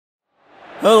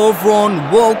Hello everyone,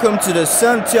 welcome to the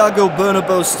Santiago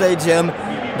Bernabeu Stadium.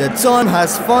 The time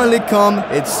has finally come.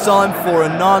 It's time for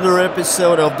another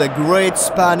episode of the great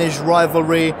Spanish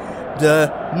rivalry,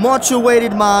 the much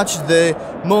awaited match, the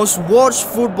most watched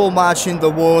football match in the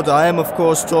world. I am of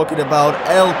course talking about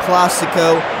El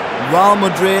Clasico, Real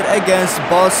Madrid against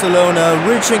Barcelona,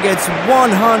 reaching its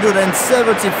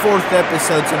 174th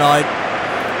episode tonight.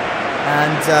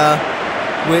 And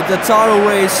with the title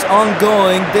race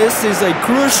ongoing, this is a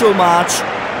crucial match.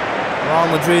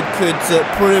 Real Madrid could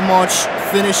pretty much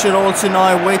finish it all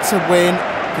tonight, wait to win,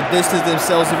 could distance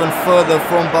themselves even further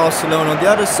from Barcelona. On the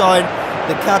other side,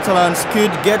 the Catalans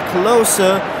could get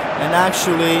closer and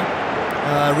actually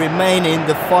remain in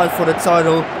the fight for the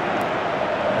title.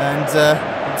 And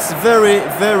it's a very,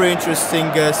 very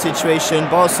interesting situation.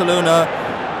 Barcelona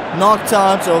knocked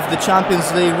out of the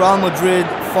Champions League, Real Madrid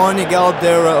finding out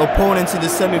their opponents in the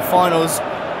semi-finals.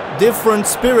 Different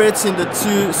spirits in the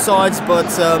two sides, but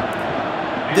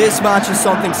this match is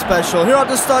something special. Here are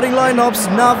the starting lineups.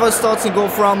 Navas starts in goal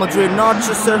for Real Madrid,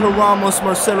 Nacho, Sergio Ramos,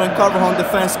 Marcelo and Carvajal in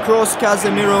defense, Kroos,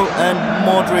 Casemiro and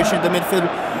Modric in the midfield,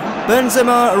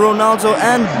 Benzema, Ronaldo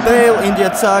and Bale in the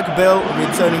attack, Bale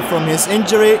returning from his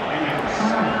injury.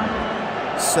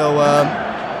 So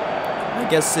I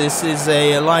guess this is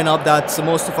a lineup that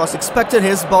most of us expected.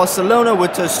 Here's Barcelona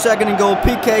with a second in goal,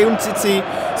 Piqué, Umtiti,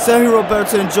 Sergio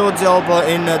Roberto and Jordi Alba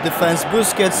in defense,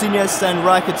 Busquets, Iniesta and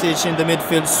Rakitic in the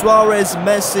midfield, Suarez,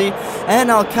 Messi and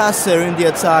Alcácer in the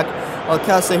attack.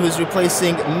 Alcácer who's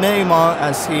replacing Neymar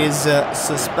as he is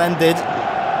suspended.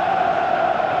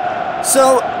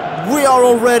 So we are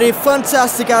all ready.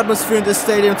 Fantastic atmosphere in the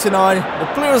stadium tonight. The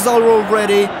players are all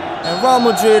ready. And Real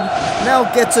Madrid now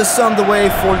gets us underway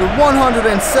for the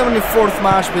 174th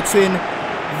match between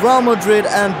Real Madrid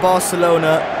and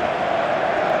Barcelona.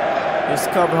 Here's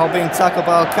Carvajal being tackled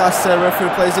by Alcácer.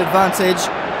 Referee plays advantage.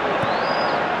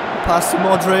 Pass to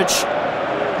Modric.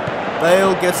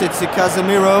 Bale gets it to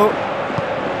Casemiro.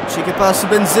 Cheeky pass to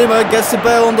Benzema. Gets to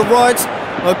Bale on the right.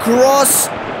 A cross.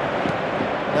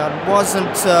 That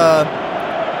wasn't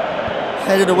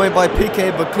headed away by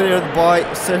Piqué, but cleared by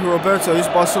Sergio Roberto. Who's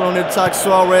Barcelona attacks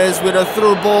Suarez with a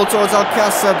through ball towards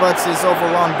Alcácer, but is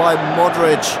overrun by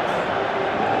Modric.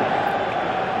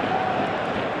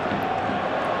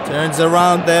 Turns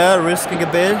around there, risking a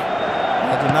bit,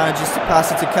 but he manages to pass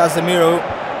it to Casemiro.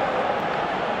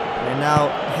 They're now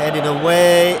headed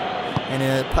away, and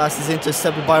the pass is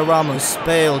intercepted by Ramos.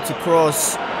 Bale to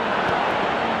Kroos.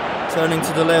 Turning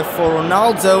to the left for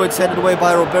Ronaldo. It's headed away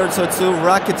by Roberto to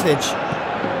Rakitic.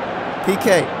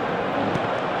 Piqué.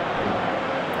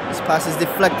 This pass is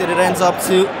deflected. It ends up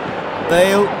to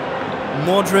Bale.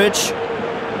 Modric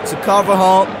to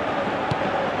Carvajal.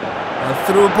 And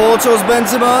through ball towards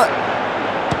Benzema.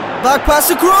 Back pass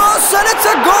to Kroos, and it's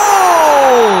a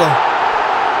goal!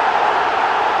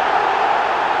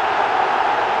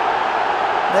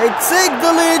 They take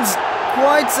the lead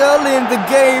quite early in the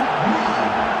game.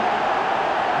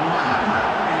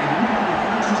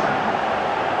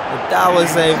 That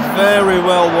was a very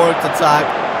well worked attack.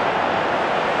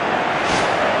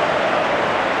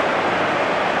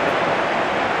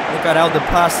 Look at how the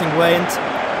passing went.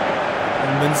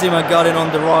 And Benzema got it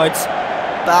on the right.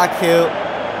 Back heel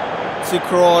to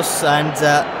Kroos and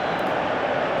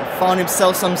found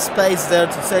himself some space there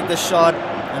to take the shot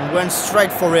and went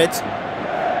straight for it.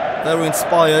 Very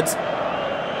inspired.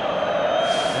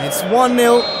 And it's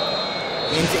 1-0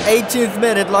 in the 18th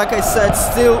minute. Like I said,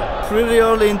 still pretty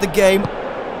early in the game,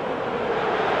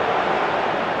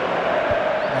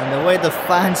 and the way the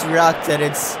fans reacted,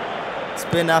 it's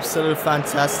been absolutely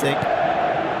fantastic.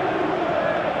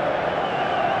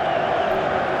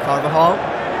 Carvajal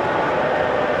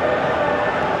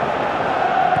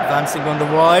advancing on the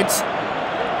right,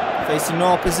 facing no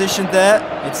opposition there.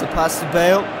 It's a pass to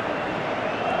Bale,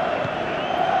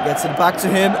 gets it back to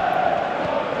him.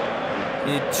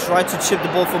 He tried to chip the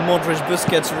ball from Modric.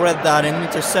 Busquets read that and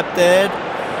intercepted.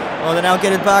 Oh, they now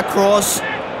get it back. Kroos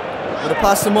with a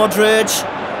pass to Modric.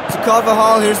 To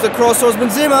Carvajal. Here's the cross towards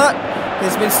Benzema.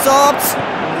 He's been stopped.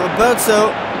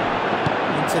 Roberto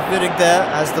intervening there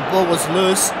as the ball was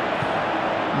loose.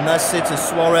 Messi to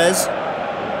Suarez.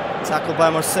 Tackled by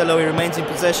Marcelo. He remains in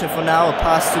possession for now. A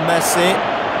pass to Messi.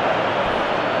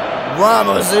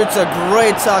 Ramos. It's a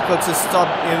great tackle to stop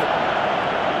him.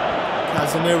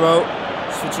 Casemiro.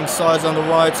 Switching sides on the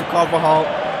right to Carvajal.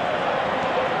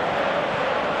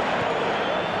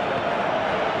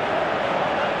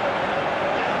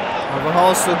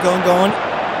 Carvajal still going.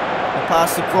 A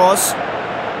pass to Kroos.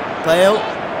 Bale.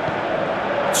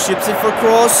 Chips it for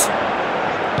Kroos.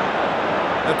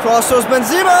 Across towards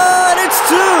Benzema, and it's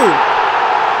 2!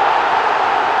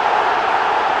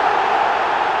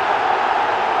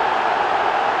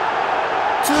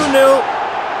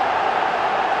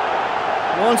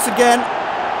 once again,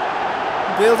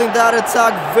 building that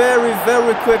attack very,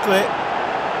 very quickly.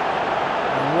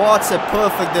 And what a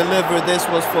perfect delivery this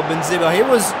was for Benzema. He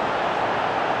was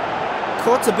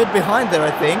caught a bit behind there,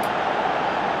 I think.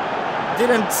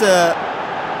 Didn't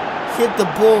hit the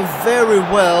ball very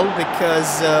well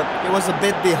because he was a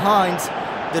bit behind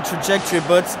the trajectory,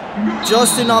 but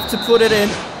just enough to put it in.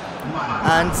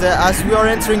 And as we are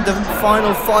entering the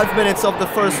final 5 minutes of the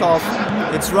first half,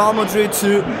 it's Real Madrid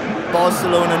 2,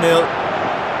 Barcelona 0.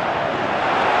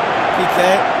 PK,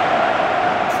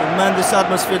 tremendous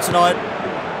atmosphere tonight.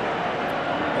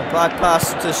 A back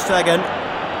pass to Stegen,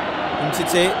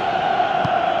 Umtiti,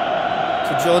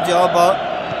 to Jordi Alba,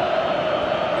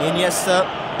 Iniesta,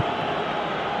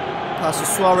 pass to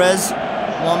Suarez,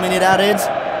 1 minute added,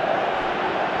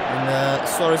 and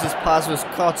Suarez's pass was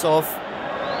cut off.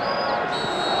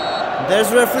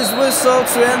 There's referee's whistle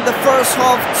to end the first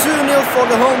half, 2-0 for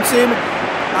the home team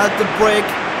at the break.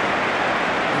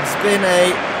 It's been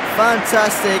a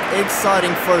fantastic,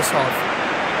 exciting first half.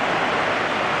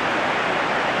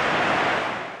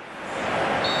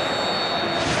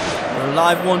 We're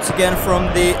live once again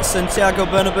from the Santiago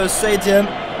Bernabéu Stadium.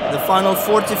 The final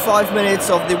 45 minutes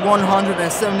of the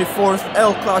 174th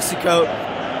El Clasico.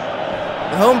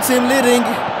 The home team leading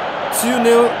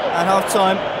 2-0 at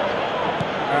half-time.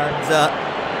 And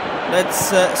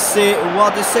let's see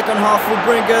what the second half will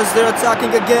bring us. They're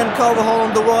attacking again. Carvajal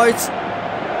on the right.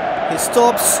 He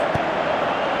stops.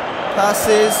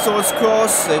 Passes towards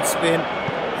cross. It's been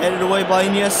headed away by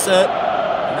Iniesta.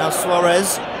 Now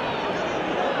Suarez.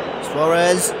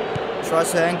 Suarez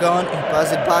tries to hang on. He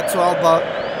passes it back to Alba.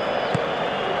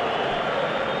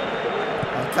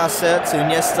 Alcácer to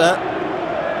Iniesta.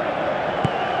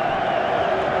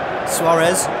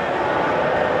 Suarez.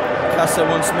 Alcácer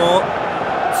once more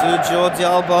to Jordi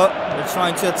Alba. They're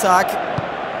trying to attack.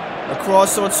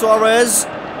 Across towards Suarez.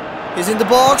 He's in the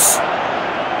box.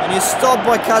 And he's stopped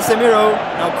by Casemiro.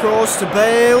 Now cross to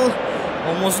Bale.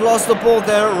 Almost lost the ball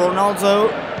there. Ronaldo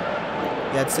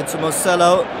gets it to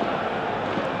Marcelo.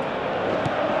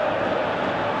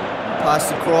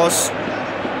 Pass across.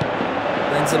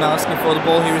 Benzema asking for the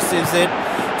ball. He receives it.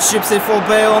 Chips it for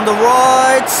Bale on the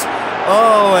right.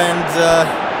 Oh, and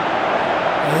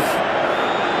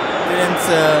didn't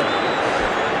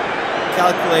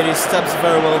calculate his steps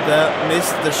very well there.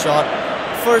 Missed the shot.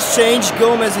 First change,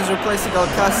 Gomez is replacing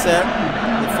Alcácer.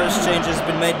 The first change has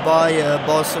been made by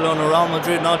Barcelona. Real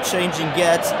Madrid not changing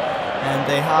yet, and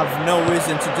they have no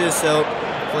reason to do so.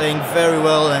 Playing very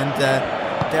well, and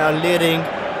they are leading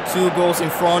 2 goals in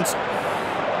front.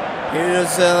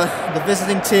 Here's the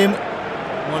visiting team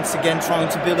once again trying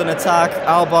to build an attack.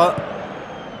 Alba,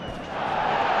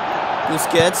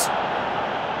 Busquets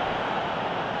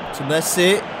to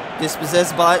Messi,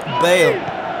 dispossessed by Bale.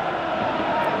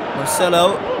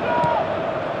 Marcelo,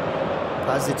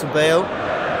 pass it to Bale.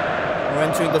 We're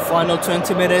entering the final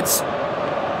 20 minutes.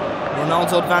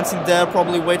 Ronaldo advancing there,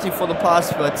 probably waiting for the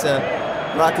pass, but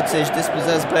Rakitic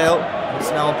dispossessed Bale.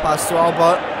 It's now a pass to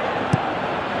Alba.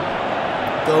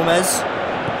 Gomez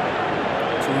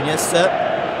to Iniesta.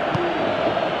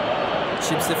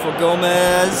 Chips it for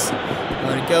Gomez.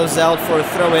 And it goes out for a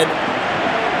throw-in.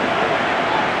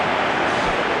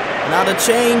 Another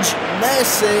change.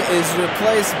 Messi is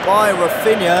replaced by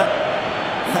Rafinha.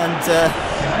 And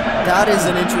that is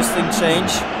an interesting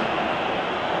change.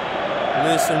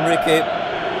 Luis Enrique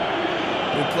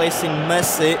replacing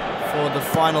Messi for the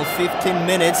final 15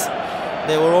 minutes.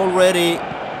 They were already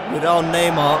without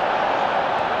Neymar.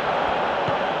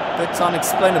 Bit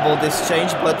unexplainable this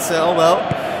change, but oh well.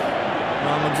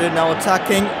 Real Madrid now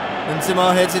attacking.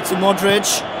 Benzema heads it to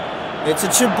Modric. It's a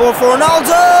chip ball for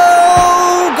Ronaldo!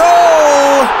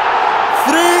 Goal!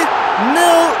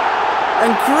 3-0,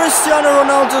 and Cristiano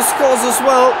Ronaldo scores as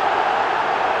well.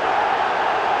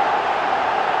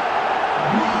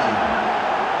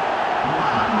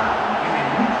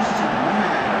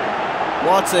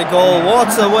 What a goal,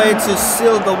 what a way to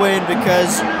seal the win,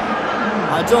 because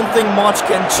I don't think much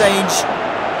can change.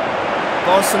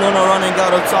 Barcelona running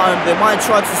out of time. They might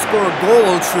try to score a goal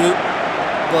or two,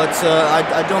 but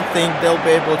I don't think they'll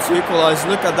be able to equalize.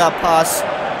 Look at that pass.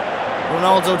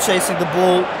 Ronaldo chasing the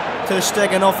ball. Ter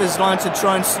Stegen off his line to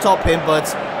try and stop him, but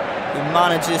he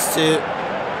manages to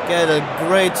get a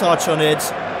great touch on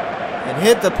it. It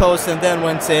hit the post and then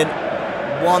went in.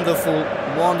 Wonderful,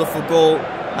 wonderful goal,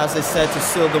 as I said, to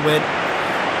seal the win.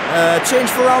 Change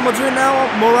for Real Madrid now.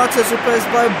 Morata is replaced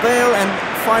by Bale, and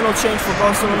final change for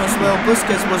Barcelona as well.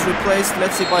 Busquets was replaced,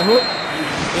 let's see by who.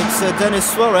 It's Denis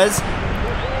Suarez.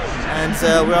 And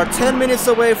we are 10 minutes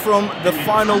away from the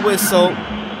final whistle.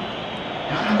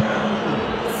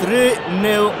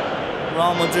 3-0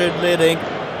 Real Madrid leading.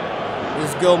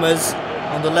 Is Gomez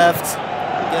on the left,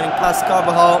 getting past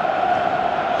Carvajal.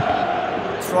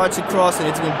 Tried to cross and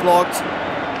it's been blocked.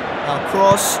 Now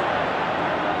cross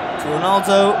to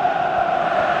Ronaldo.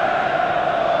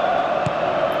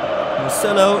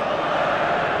 Marcelo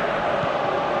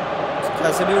to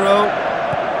Casemiro.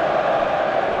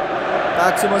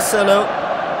 Back to Marcelo.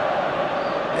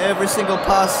 Every single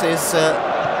pass is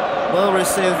well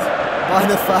received by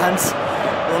the fans.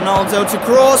 Ronaldo to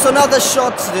cross, another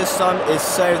shot, this time is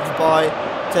saved by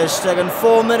Ter Stegen.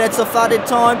 4 minutes of added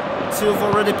time, 2 have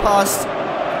already passed.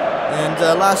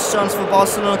 And last chance for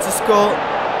Barcelona to score.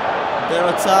 Their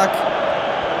attack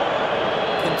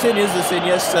continues as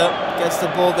Iniesta gets the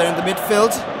ball there in the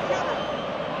midfield.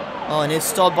 Oh, and it's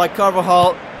stopped by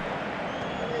Carvajal.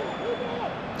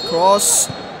 Cross,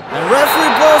 and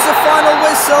referee blows the final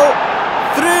whistle.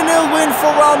 3-0 win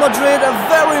for Real Madrid, a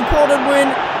very important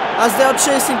win as they are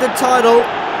chasing the title.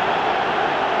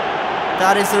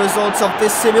 That is the results of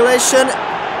this simulation.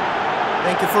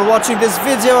 Thank you for watching this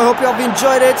video. I hope you have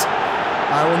enjoyed it.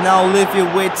 I will now leave you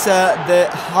with the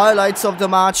highlights of the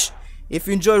match. If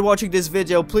you enjoyed watching this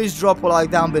video, please drop a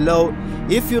like down below.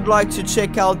 If you'd like to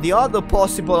check out the other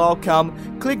possible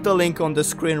outcome, click the link on the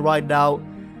screen right now.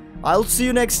 I'll see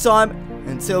you next time.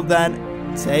 Until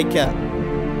then, take care.